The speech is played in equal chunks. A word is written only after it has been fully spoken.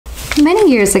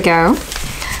Many years ago,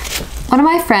 one of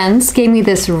my friends gave me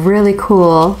this really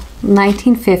cool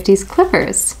 1950s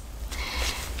clippers.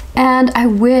 And I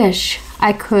wish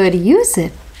I could use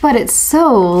it, but it's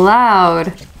so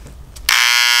loud.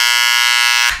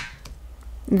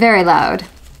 Very loud.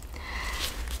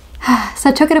 So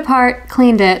I took it apart,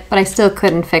 cleaned it, but I still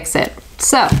couldn't fix it.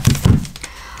 So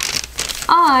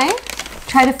I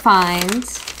tried to find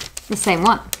the same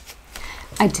one.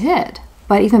 I did,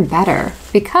 but even better,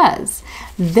 because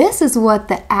this is what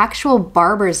the actual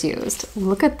barbers used.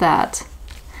 Look at that.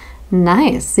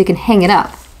 Nice, so you can hang it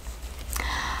up.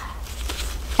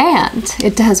 And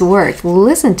it does work.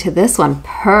 Listen to this one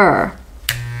purr.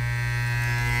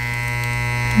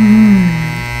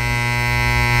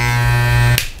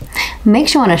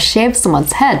 Makes you want to shave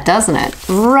someone's head, doesn't it?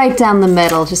 Right down the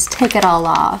middle, just take it all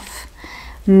off.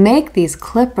 Make these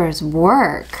clippers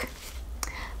work.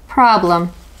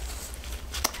 Problem.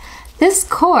 This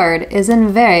cord is in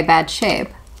very bad shape.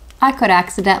 I could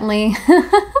accidentally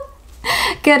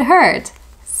get hurt.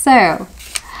 So,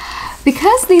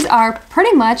 because these are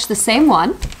pretty much the same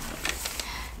one,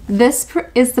 this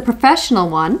is the professional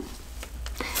one,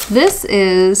 this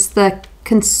is the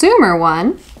consumer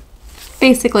one,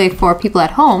 basically for people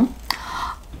at home,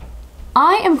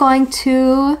 I am going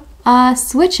to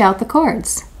switch out the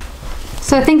cords.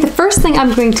 So I think the first thing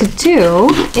I'm going to do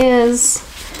is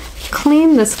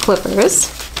clean this clippers,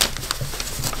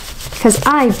 because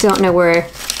I don't know where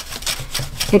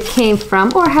it came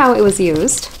from or how it was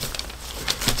used.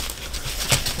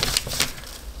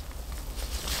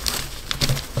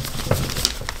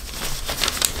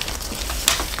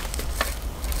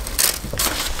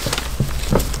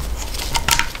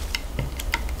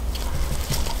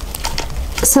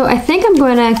 So I think I'm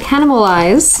going to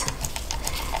cannibalize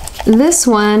this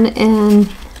one and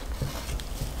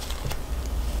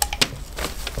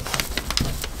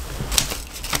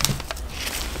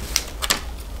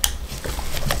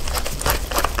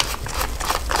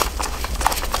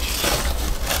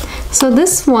so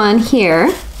this one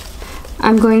here,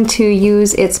 I'm going to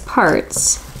use its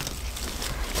parts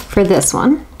for this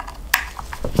one.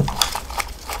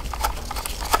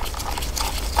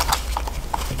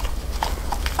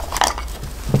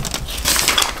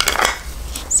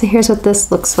 So here's what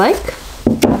this looks like.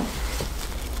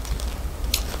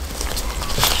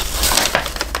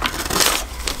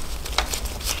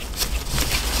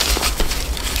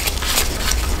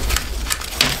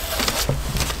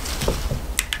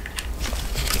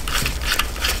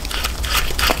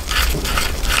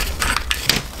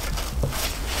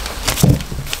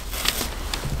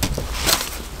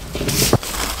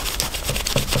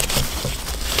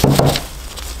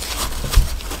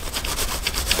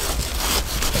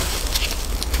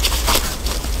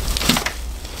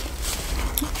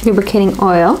 Lubricating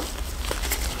oil.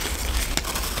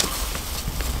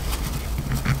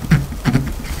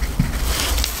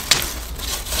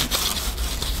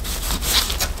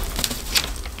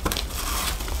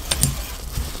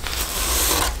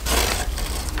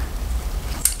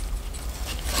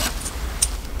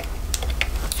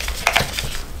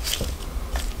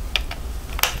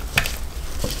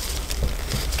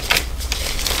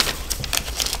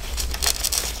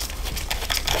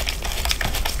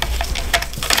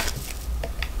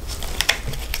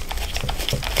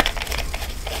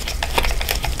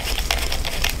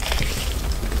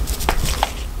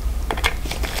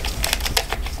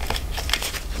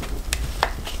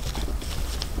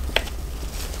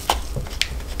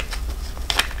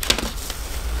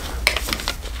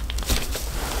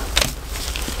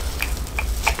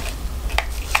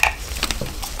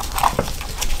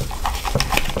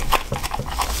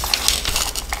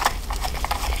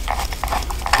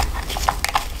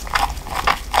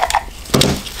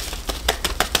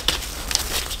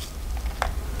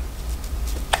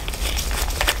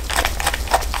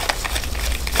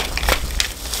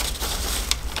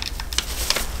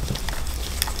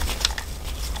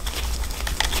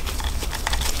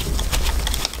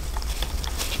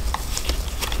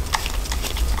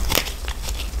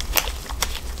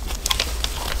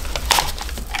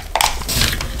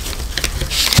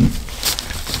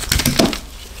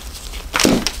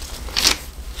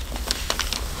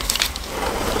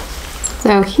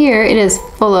 So here it is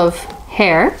full of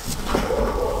hair.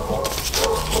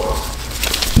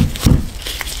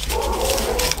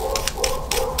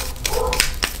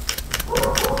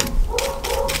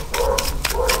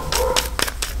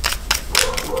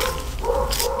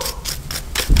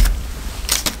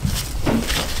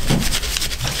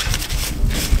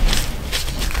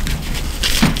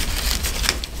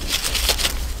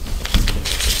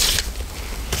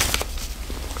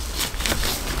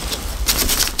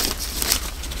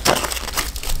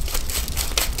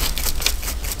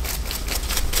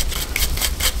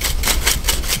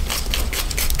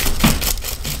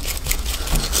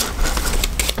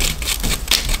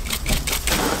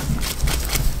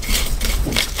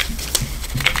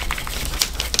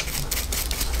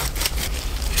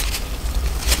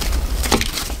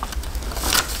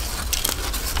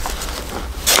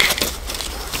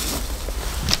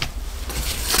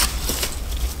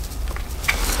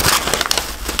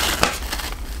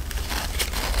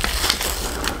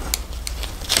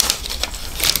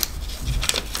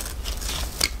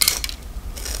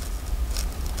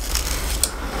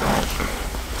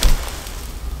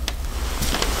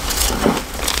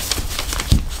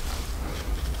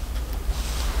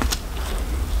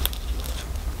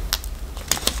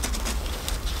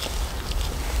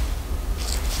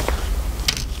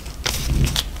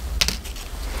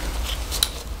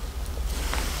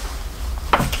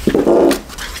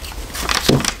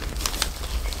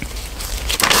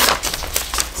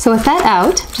 So with that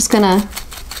out, I'm just gonna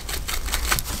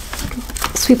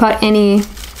sweep out any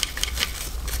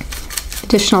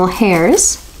additional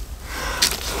hairs.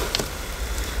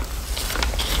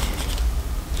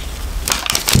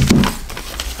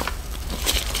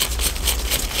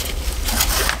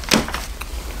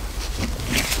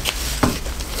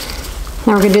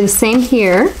 Now we're going to do the same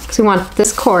here because we want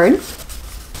this cord.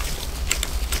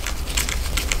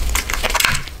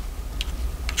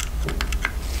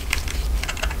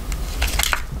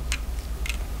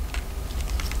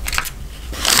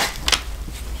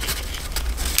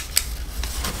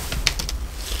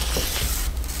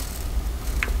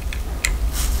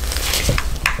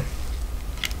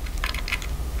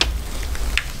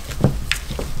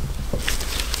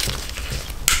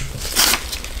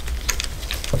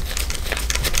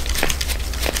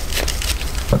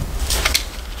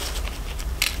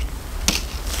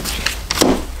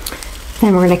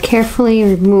 Then we're going to carefully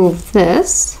remove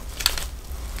this.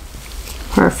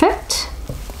 Perfect.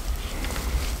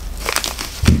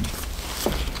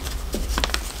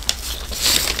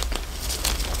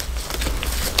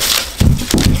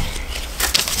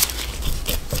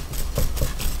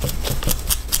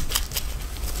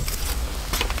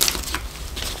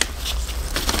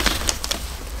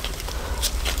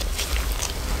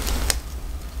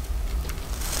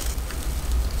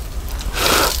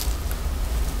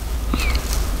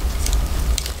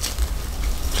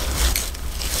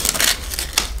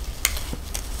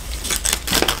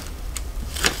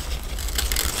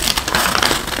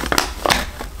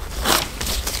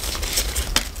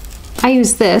 I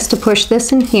use this to push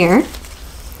this in here.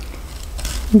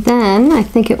 Then I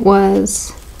think it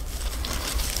was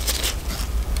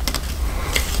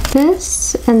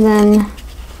this and then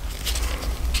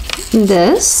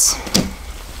this.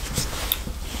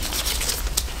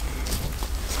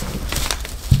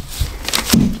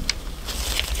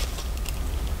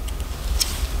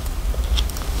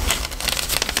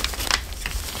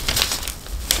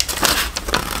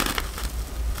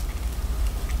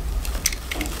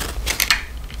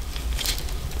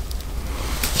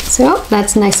 So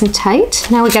that's nice and tight.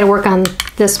 Now we got to work on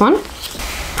this one.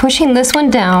 Pushing this one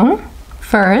down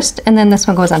first, and then this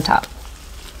one goes on top.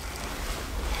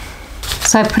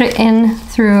 So I put it in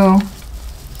through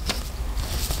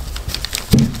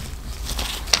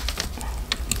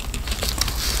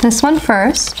this one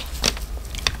first.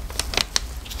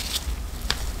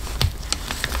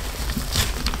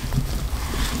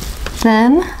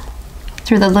 Then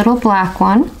through the little black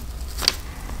one.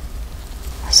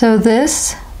 So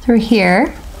this through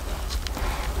here.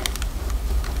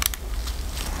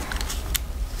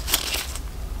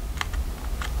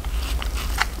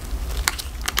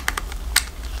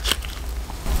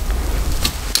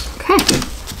 Okay.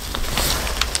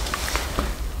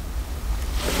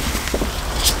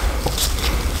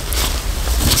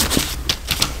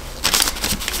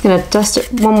 Gonna dust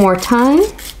it one more time.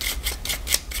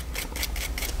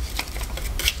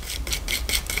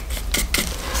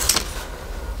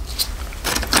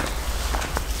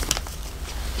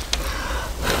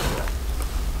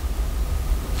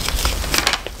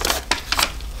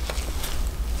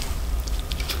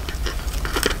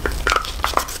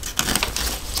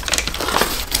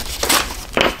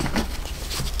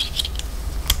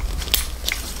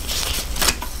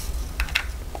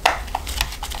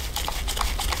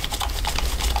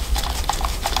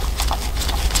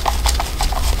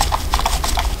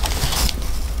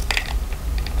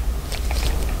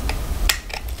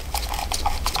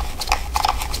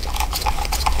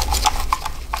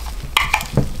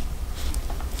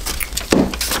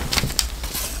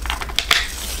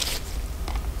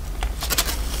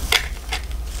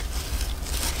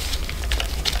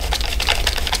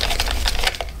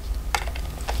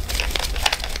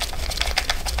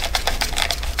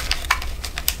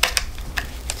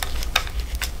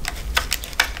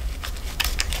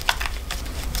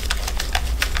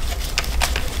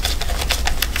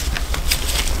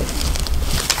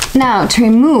 Now to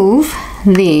remove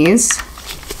these,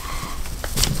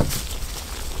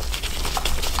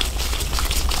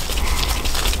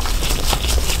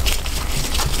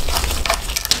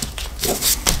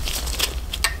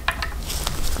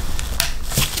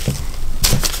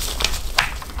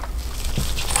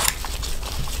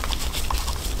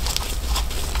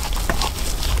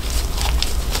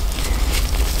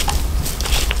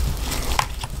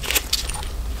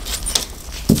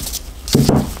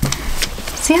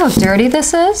 see how dirty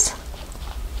this is?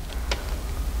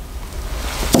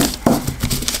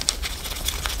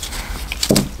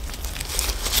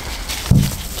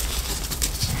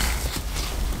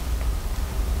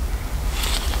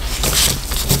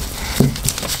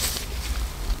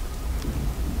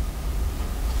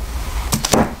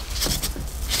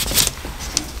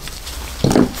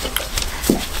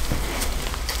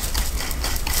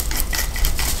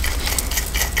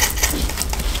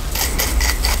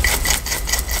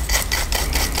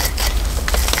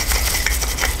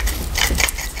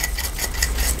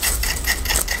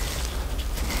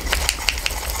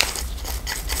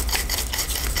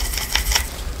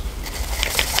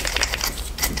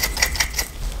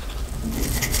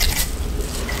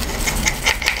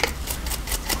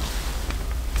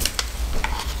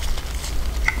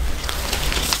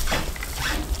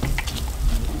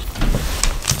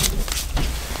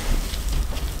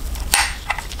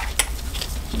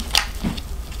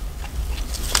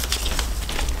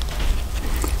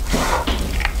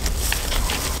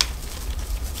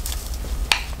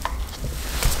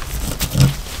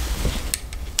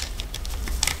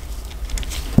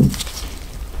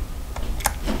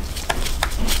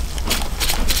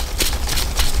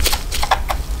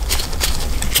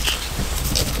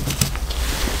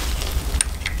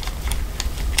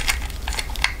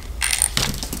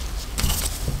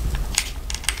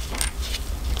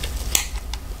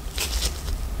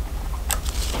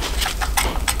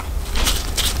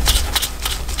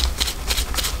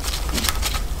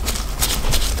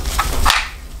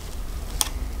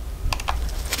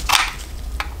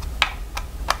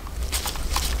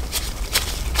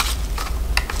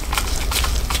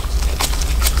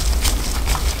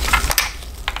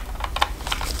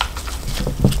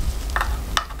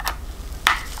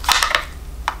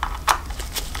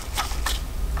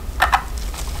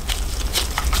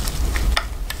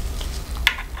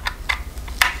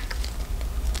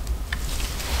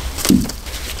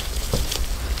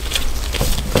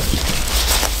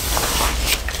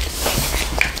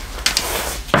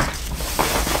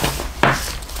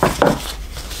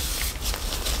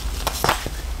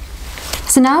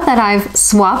 So now that I've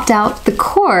swapped out the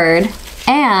cord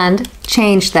and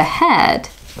changed the head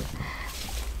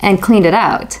and cleaned it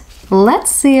out,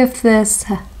 let's see if this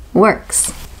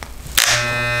works.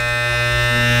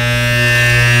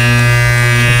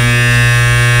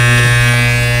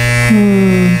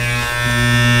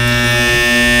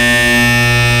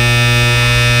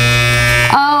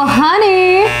 Oh,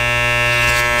 honey,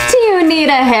 do you need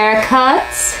a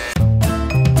haircut?